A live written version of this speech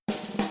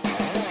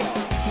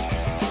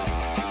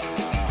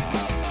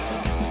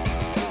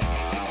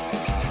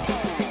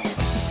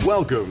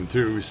Welcome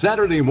to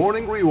Saturday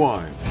Morning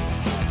Rewind,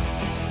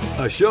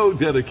 a show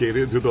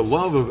dedicated to the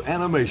love of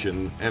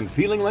animation and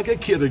feeling like a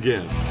kid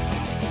again.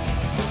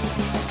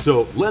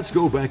 So let's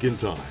go back in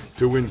time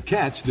to when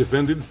cats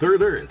defended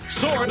Third Earth.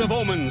 Sword of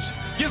omens,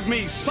 give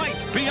me sight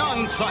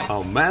beyond sight.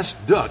 A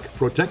masked duck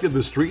protected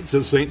the streets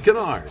of St.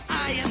 Canard.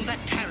 I am the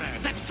terror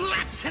that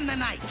flaps in the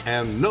night.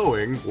 And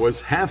knowing was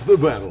half the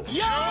battle.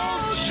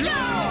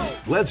 Yo!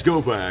 Let's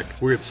go back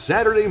with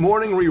Saturday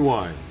Morning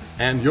Rewind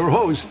and your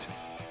host,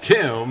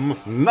 Tim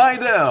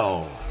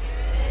Nidell.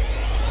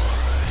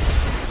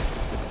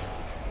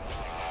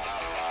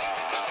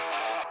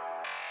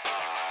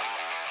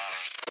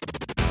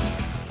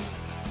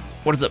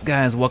 What is up,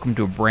 guys? Welcome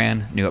to a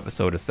brand new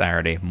episode of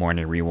Saturday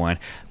Morning Rewind.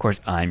 Of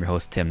course, I'm your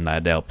host, Tim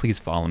Nidell. Please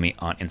follow me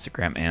on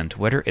Instagram and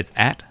Twitter. It's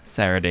at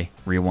Saturday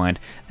Rewind.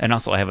 And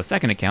also, I have a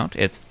second account.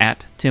 It's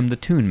at Tim the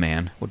Toon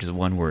Man, which is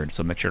one word.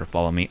 So make sure to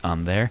follow me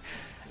on there.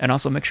 And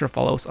also make sure to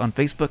follow us on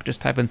Facebook.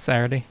 Just type in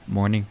Saturday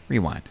Morning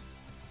Rewind.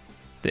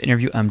 The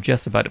interview I'm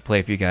just about to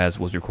play for you guys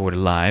was recorded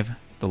live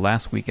the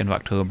last weekend of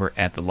October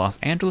at the Los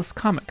Angeles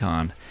Comic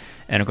Con.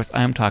 And of course,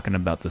 I am talking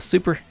about the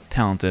super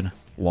talented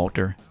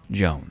Walter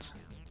Jones.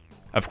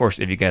 Of course,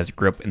 if you guys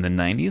grew up in the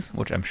 90s,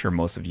 which I'm sure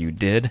most of you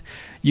did,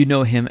 you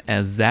know him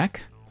as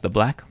Zack, the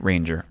Black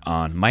Ranger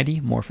on Mighty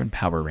Morphin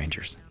Power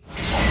Rangers.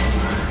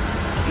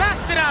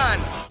 Mastodon!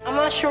 I'm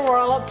not sure we're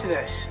all up to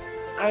this.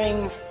 I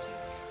mean,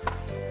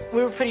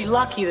 we were pretty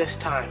lucky this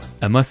time.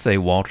 I must say,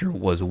 Walter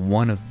was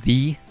one of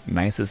the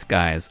nicest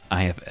guys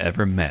I have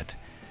ever met.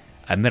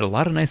 I've met a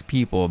lot of nice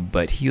people,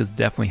 but he is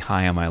definitely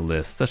high on my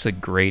list. Such a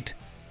great,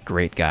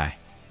 great guy.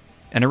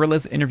 And I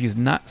realize the interview's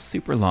not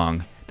super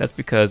long. That's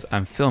because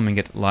I'm filming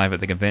it live at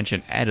the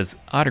convention at his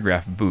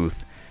autograph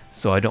booth,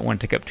 so I don't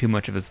want to take up too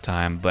much of his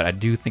time, but I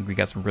do think we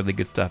got some really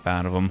good stuff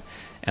out of him.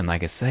 And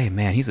like I say,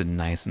 man, he's a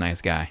nice,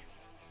 nice guy.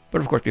 But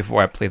of course,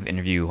 before I play the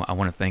interview, I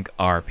want to thank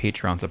our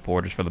Patreon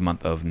supporters for the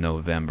month of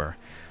November.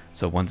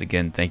 So once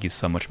again, thank you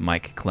so much,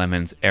 Mike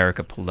Clemens,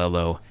 Erica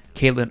Palello,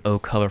 Caitlin O.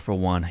 Colorful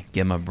One,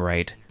 Gemma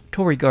Bright,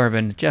 Tori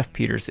Garvin, Jeff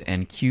Peters,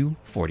 and Q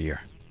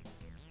Fortier.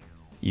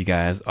 You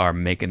guys are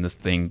making this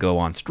thing go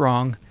on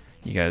strong.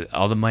 You guys,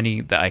 all the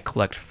money that I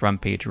collect from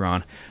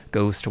Patreon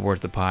goes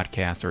towards the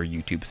podcast or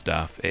YouTube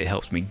stuff. It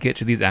helps me get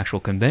to these actual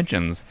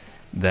conventions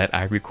that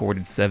I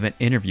recorded 7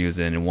 interviews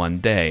in one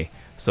day.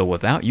 So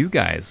without you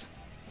guys,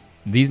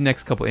 these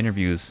next couple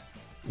interviews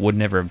would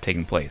never have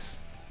taken place.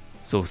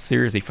 So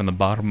seriously, from the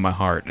bottom of my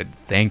heart,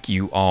 thank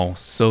you all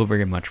so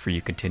very much for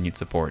your continued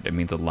support. It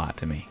means a lot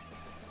to me.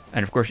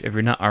 And of course, if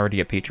you're not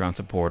already a Patreon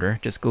supporter,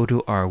 just go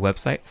to our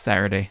website,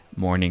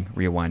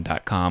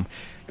 SaturdayMorningRewind.com.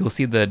 You'll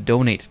see the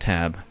Donate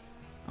tab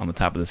on the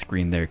top of the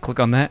screen there. Click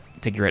on that,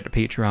 take you right to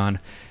Patreon.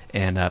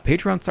 And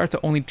Patreon starts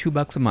at only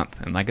 $2 a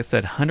month. And like I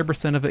said,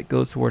 100% of it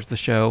goes towards the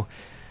show.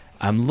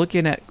 I'm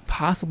looking at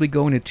possibly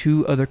going to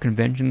 2 other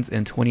conventions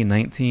in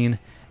 2019.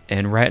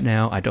 And right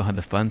now, I don't have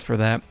the funds for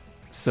that.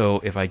 So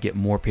if I get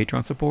more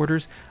Patreon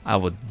supporters, I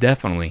will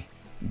definitely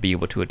be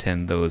able to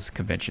attend those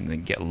conventions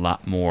and get a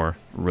lot more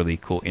really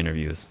cool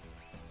interviews.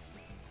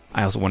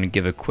 I also want to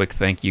give a quick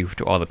thank you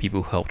to all the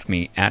people who helped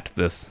me at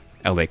this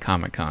LA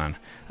Comic Con.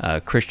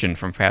 Christian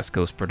from Fast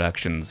Coast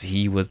Productions,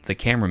 he was the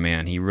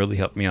cameraman. He really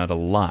helped me out a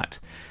lot.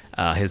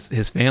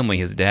 His family,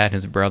 his dad,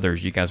 his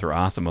brothers, you guys were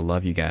awesome. I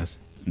love you guys.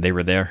 They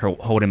were there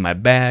holding my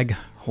bag,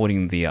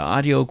 holding the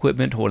audio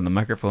equipment, holding the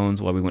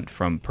microphones while we went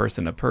from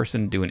person to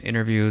person doing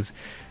interviews.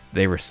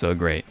 They were so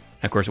great.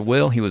 Of course,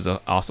 Will, he was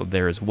also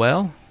there as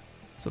well.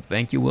 So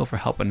thank you, Will, for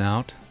helping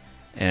out.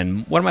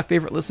 And one of my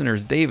favorite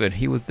listeners, David,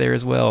 he was there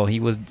as well. He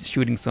was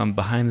shooting some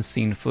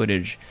behind-the-scene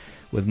footage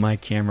with my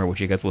camera, which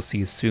you guys will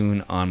see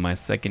soon on my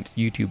second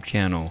YouTube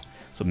channel.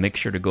 So make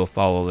sure to go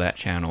follow that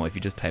channel. If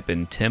you just type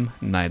in Tim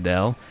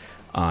Nidell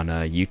on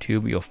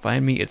YouTube, you'll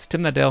find me. It's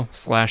Tim Nidell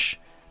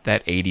 /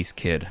 that 80s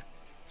kid.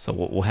 So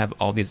we'll have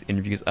all these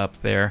interviews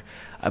up there.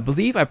 I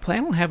believe I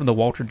plan on having the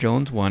Walter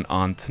Jones one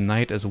on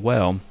tonight as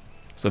well.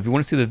 So if you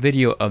want to see the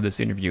video of this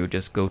interview,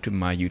 just go to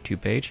my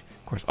YouTube page.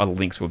 Of course, all the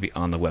links will be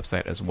on the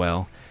website as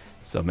well.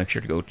 So make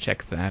sure to go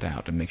check that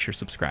out and make sure to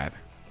subscribe.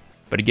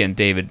 But again,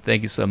 David,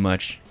 thank you so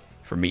much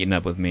for meeting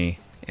up with me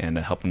and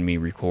helping me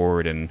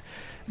record and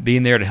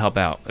being there to help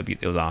out.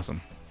 It was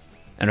awesome.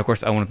 And of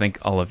course, I want to thank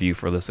all of you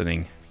for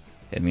listening.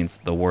 It means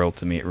the world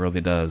to me. It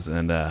really does.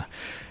 And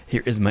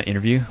here is my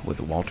interview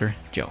with Walter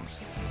Jones.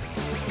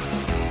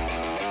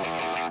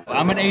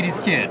 I'm an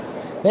 80s kid.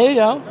 There you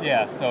go.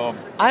 Yeah, so...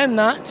 I am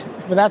not,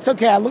 but that's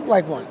okay. I look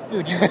like one.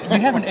 Dude, you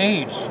haven't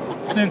aged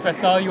since I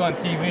saw you on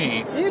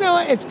TV. You know,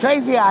 it's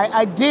crazy.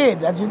 I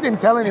did. I just didn't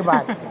tell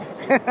anybody.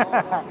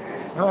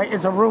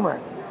 It's a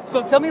rumor.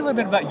 So tell me a little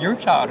bit about your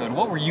childhood.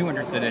 What were you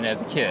interested in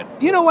as a kid?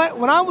 You know what?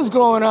 When I was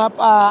growing up,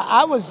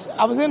 I was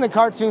into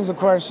cartoons, of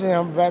course, you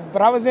know,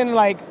 but I was into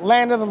like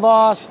Land of the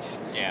Lost.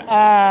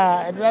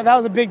 Yeah. That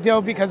was a big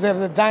deal because of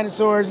the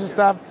dinosaurs and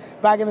stuff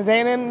back in the day.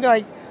 And then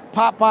like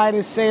Popeye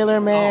the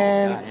Sailor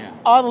Man,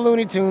 all the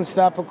Looney Tunes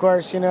stuff, of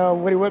course, you know,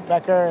 Woody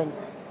Woodpecker and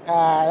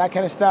that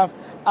kind of stuff.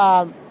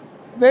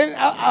 Then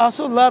I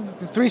also loved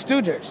the Three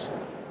Stooges.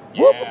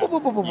 Whoop, Yeah. whoop,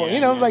 whoop, whoop, whoop, Yeah,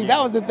 you know, yeah, like yeah.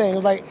 that was the thing. It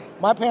was like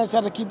my parents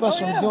had to keep us Oh,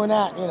 from yeah. doing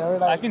that. You know, I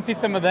like can see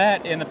some of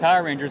that in the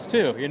Power Rangers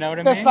too. You know what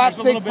I mean? the There's a little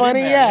slapstick bit in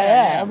funny. there.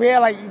 Yeah. We had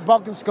like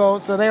Bulk and Skull,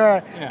 so they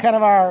were Yeah. kind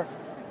of our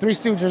Three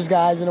Stooges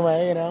guys in a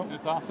way. You know.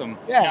 That's awesome.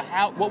 Yeah.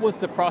 Now, what was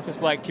the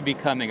process like to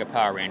becoming a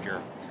Power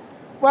Ranger?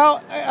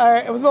 Well,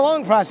 it was a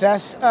long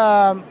process.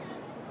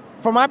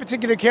 For my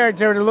particular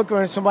character, to look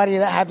for somebody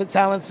that had the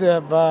talents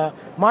of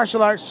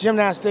martial arts,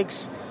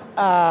 gymnastics,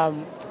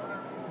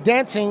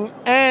 dancing,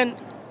 and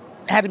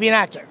had to be an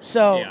actor.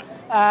 So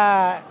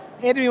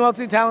he had to be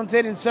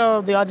multi-talented, and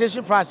so the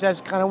audition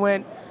process kind of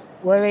went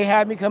where they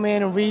had me come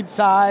in and read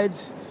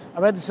sides. I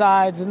read the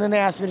sides, and then they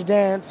asked me to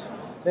dance.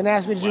 Then they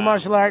asked me to do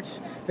martial arts.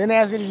 Then they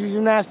asked me to do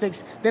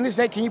gymnastics. Then they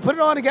said, "Can you put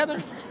it all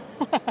together?"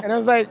 And I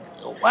was like,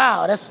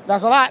 "Wow, that's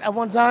a lot at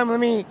one time. Let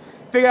me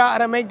figure out how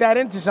to make that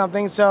into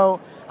something."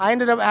 So I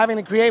ended up having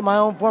to create my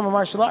own form of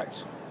martial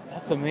arts.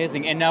 That's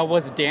amazing. And now,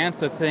 was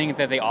dance a thing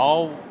that they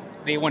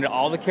wanted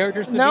all the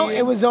characters to No, be?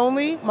 it was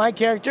only my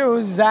character. It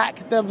was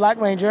Zach, the Black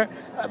Ranger.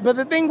 But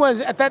the thing was,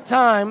 at that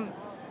time,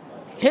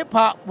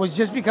 hip-hop was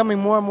just becoming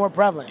more and more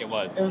prevalent. It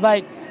was. It was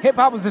like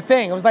hip-hop was the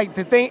thing. It was like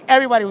the thing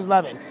everybody was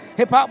loving.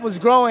 Hip-hop was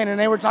growing, and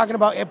they were talking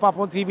about hip-hop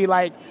on TV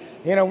like,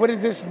 you know, what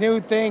is this new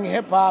thing,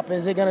 hip-hop?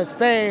 Is it going to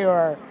stay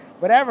or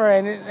whatever?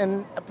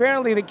 And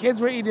apparently the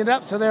kids were eating it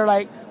up, so they're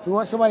like, we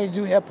want somebody to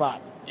do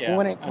hip-hop. Yeah, we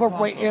want to that's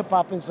incorporate awesome.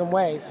 hip-hop in some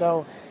way.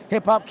 So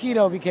hip-hop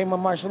keto became a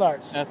martial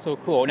arts. That's so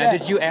cool. Now, Yeah.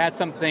 did you add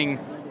something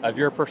of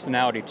your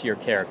personality to your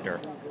character?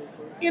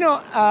 You know,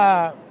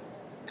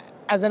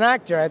 as an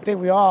actor, I think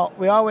we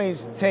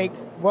always take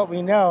what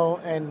we know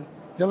and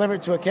deliver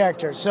it to a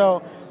character.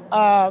 So,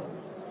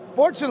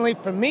 fortunately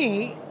for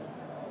me,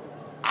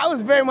 I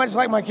was very much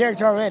like my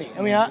character already.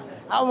 I mean,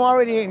 I'm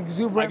already an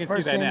exuberant I can see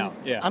person. that now,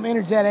 yeah. I'm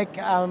energetic.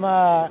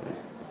 I've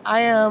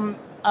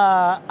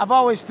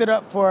always stood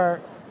up for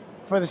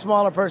the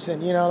smaller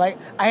person. You know, like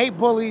I hate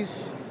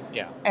bullies.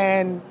 Yeah.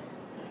 And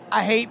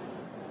I hate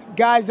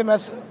guys that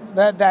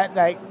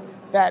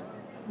that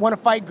want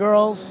to fight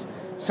girls.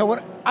 So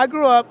when I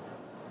grew up,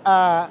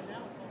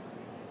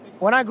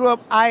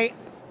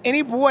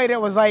 any boy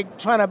that was like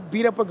trying to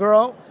beat up a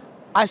girl,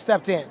 I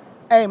stepped in.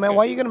 Hey man,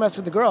 why are you gonna mess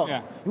with the girl?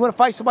 Yeah. You want to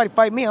fight somebody?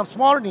 Fight me. I'm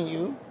smaller than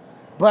you,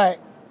 but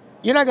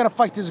you're not gonna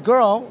fight this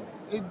girl.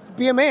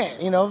 Be a man.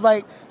 You know,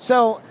 like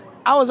so.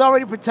 I was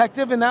already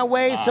protective in that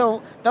way.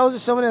 So those are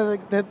some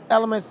of the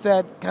elements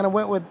that kind of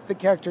went with the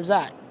character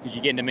Zach. Did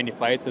you get into many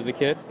fights as a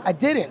kid? I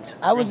didn't.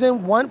 I was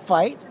in one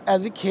fight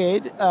as a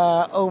kid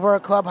over a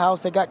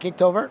clubhouse that got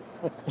kicked over.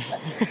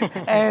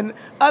 And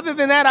other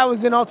than that, I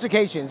was in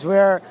altercations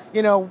where,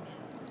 you know,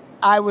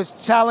 I was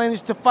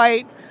challenged to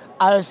fight.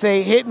 I would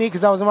say, hit me,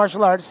 because I was in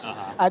martial arts.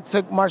 I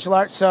took martial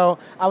arts, so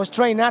I was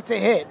trained not to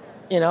hit.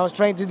 You know, I was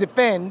trained to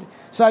defend.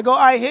 So I go, all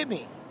right, hit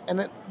me.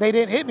 And they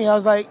didn't hit me. I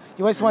was like,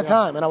 you wasted my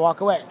time, and I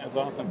walk away. That's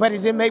awesome. But it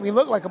didn't make me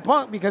look like a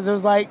punk, because it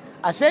was like,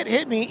 I said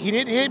hit me, he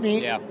didn't hit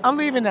me, Yeah. I'm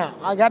leaving now.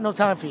 I got no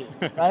time for you,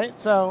 right?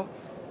 So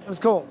it was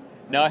cool.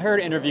 Now, I heard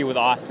an interview with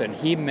Austin.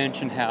 He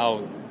mentioned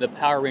how the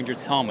Power Rangers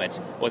helmet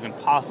was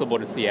impossible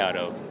to see out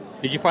of.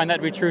 Did you find that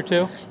to be true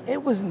too?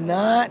 It was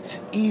not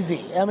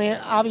easy. I mean,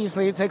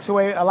 obviously it takes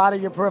away a lot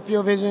of your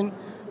peripheral vision.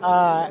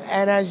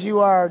 And as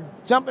you are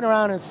jumping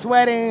around and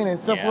sweating and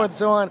so Yeah. forth and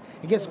so on,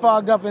 it gets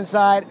fogged up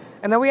inside.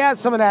 And then we had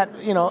some of that,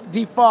 you know,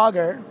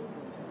 defogger.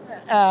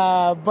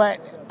 But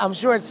I'm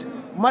sure it's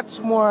much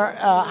more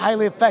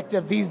highly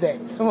effective these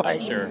days.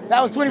 Like, sure.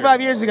 That was I'm 25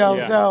 sure. years ago.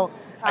 Yeah. So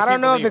I I don't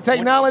can't know if the believe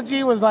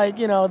technology was like,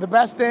 you know, the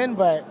best then,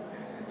 but it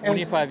was-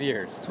 25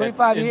 years.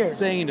 25 That's years.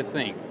 Insane to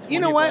think. You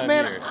know what, 25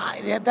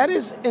 man? years. That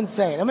is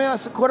insane. I mean,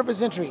 that's a quarter of a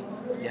century.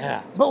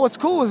 Yeah. But what's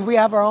cool is we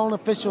have our own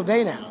official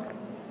day now.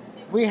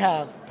 We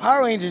have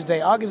Power Rangers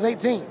Day, August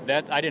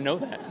 18th. I didn't know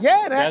that.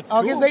 Yeah, That's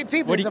August cool.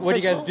 18th What is do you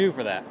guys official. do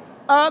for that?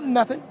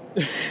 Nothing.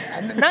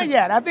 Not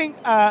yet. I think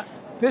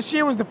this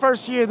year was the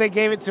first year they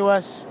gave it to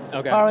us,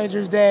 Okay. Power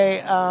Rangers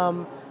Day.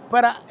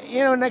 But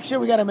you know, next year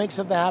we got to make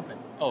something happen.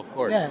 Oh, of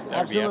course. Yeah, That would be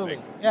absolutely.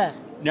 epic. Yeah.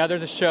 Now,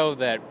 there's a show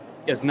that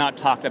is not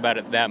talked about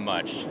it that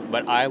much,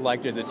 but I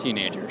liked it as a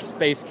teenager.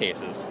 Space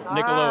Cases,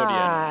 Nickelodeon.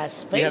 Ah,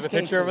 Space Do you have a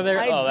picture Cases. over there?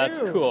 I That's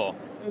do. cool.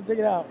 Let me check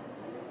it out.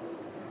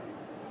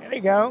 There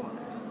you go.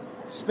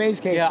 Space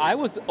Cases. Yeah, I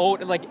was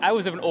old. Like I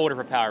was even older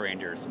for Power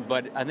Rangers,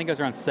 but I think I was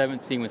around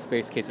 17 when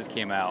Space Cases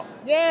came out.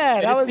 Yeah,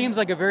 And that it was. seems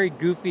like a very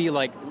goofy,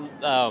 like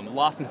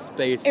Lost in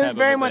Space. It was type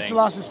very of a much thing.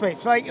 Lost in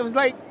Space. Like it was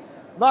like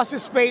Lost in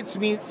Space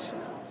meets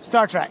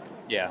Star Trek.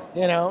 Yeah.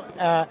 You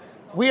know,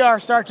 we are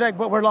Star Trek,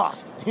 but we're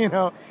lost. You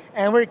know,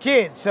 and we're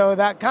kids. So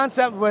that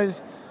concept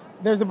was,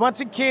 there's a bunch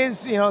of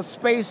kids. You know,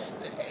 space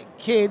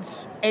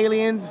kids,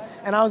 aliens,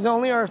 and I was the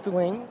only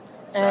Earthling.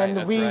 And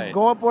that's we right.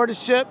 go aboard a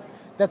ship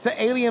that's an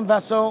alien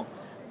vessel,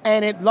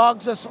 and it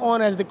logs us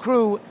on as the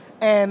crew.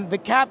 And the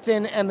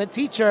captain and the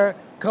teacher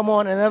come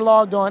on, and they're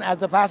logged on as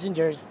the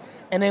passengers.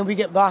 And then we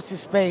get lost in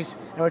space,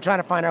 and we're trying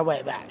to find our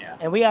way back. Yeah.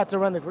 And we have to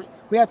run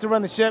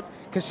the ship,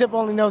 because ship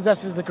only knows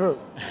us as the crew.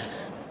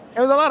 It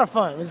was a lot of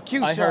fun. It was a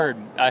cute show.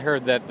 I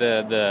heard that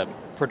the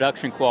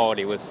production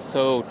quality was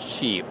so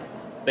cheap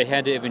they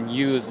had to even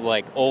use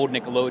like old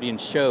Nickelodeon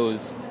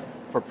shows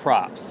for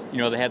props. You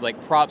know, they had like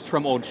props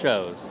from old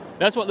shows.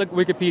 That's what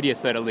Wikipedia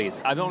said, at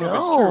least. I don't know if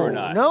it's true or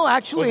not. No,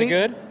 actually. Was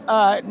it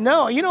good?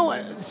 No. You know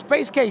what?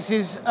 Space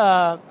Cases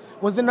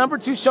was the number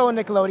 2 show on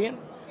Nickelodeon.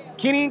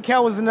 Kenan and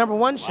Kel was the number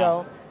 1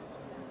 show.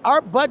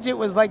 Our budget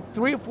was like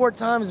 3 or 4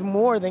 times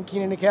more than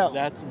Kenan and Kel.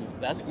 That's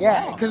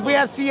yeah, wow. because we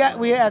had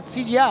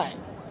CGI.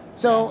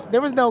 So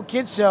there was no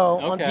kids show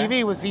on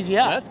TV with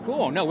CGI. That's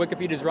cool. No,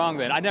 Wikipedia's wrong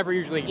then. I never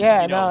usually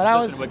that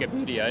listen to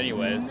Wikipedia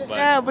anyways. But.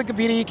 Yeah,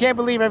 Wikipedia, you can't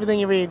believe everything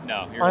you read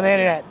on the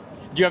internet.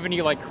 Do you have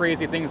any like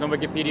crazy things on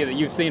Wikipedia that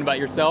you've seen about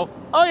yourself?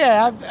 Oh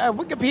yeah,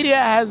 Wikipedia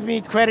has me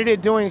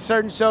credited doing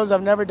certain shows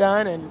I've never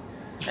done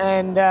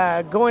and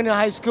going to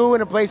high school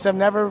in a place I've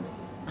never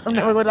went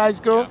to high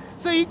school. Yeah.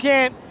 So you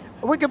can't.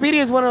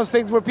 Wikipedia is one of those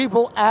things where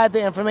people add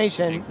the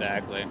information.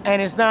 Exactly.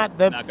 And it's not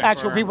the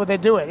actual people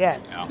that do it. Yeah,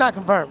 it's not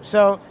confirmed.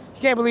 So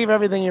you can't believe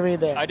everything you read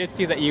there. I did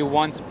see that you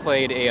once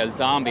played a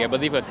zombie. I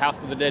believe it was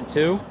House of the Dead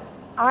 2.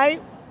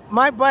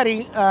 My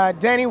buddy,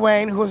 Danny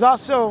Wayne, who was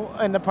also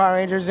in the Power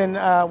Rangers and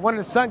one of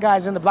the stunt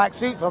guys in the black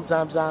suit from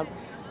time to time,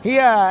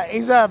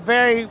 he's a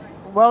very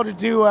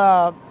well-to-do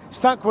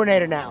stunt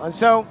coordinator now. And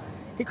so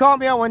he called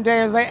me out one day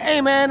and was like,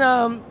 hey, man,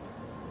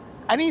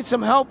 I need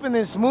some help in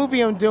this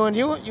movie I'm doing.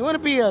 You want to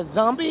be a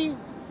zombie?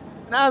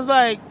 And I was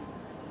like,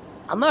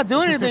 I'm not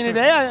doing anything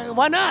today.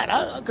 Why not?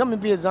 I'll come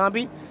and be a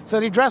zombie. So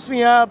they dressed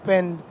me up,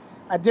 and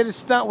I did a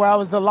stunt where I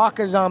was the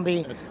locker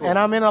zombie. That's cool. And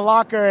I'm in a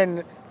locker,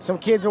 and some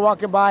kids are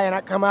walking by, and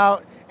I come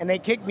out, and they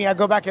kick me. I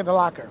go back in the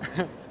locker.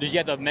 Did you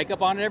have the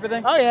makeup on and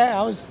everything? Oh,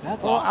 yeah. That's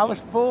awesome. I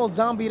was full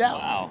zombied out.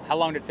 Wow. How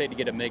long did it take to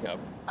get a makeup?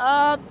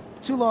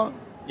 Too long.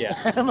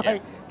 Yeah.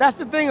 That's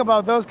the thing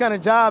about those kind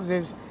of jobs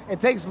is it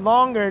takes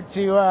longer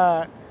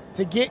to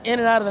get in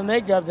and out of the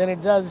makeup than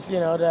it does,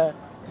 to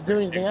do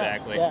anything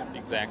else.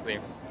 Exactly.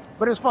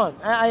 But it was fun.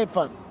 I had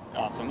fun.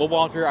 Awesome. Well,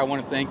 Walter, I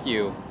want to thank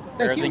you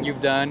for everything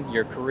you've done,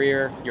 your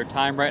career, your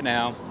time right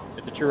now.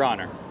 It's a true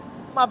honor.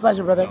 My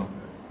pleasure, brother.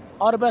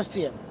 All the best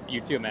to you.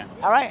 You too, man.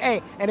 All right.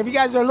 Hey, and if you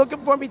guys are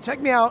looking for me,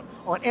 check me out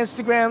on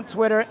Instagram,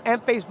 Twitter,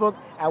 and Facebook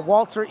at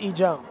Walter E.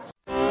 Jones.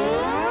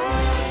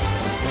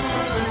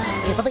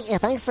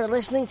 Thanks for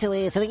listening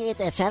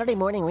to Saturday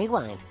Morning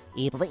Rewind.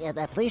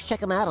 Please check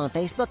them out on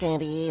Facebook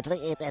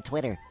and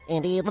Twitter.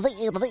 And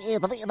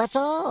that's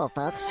all,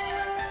 folks.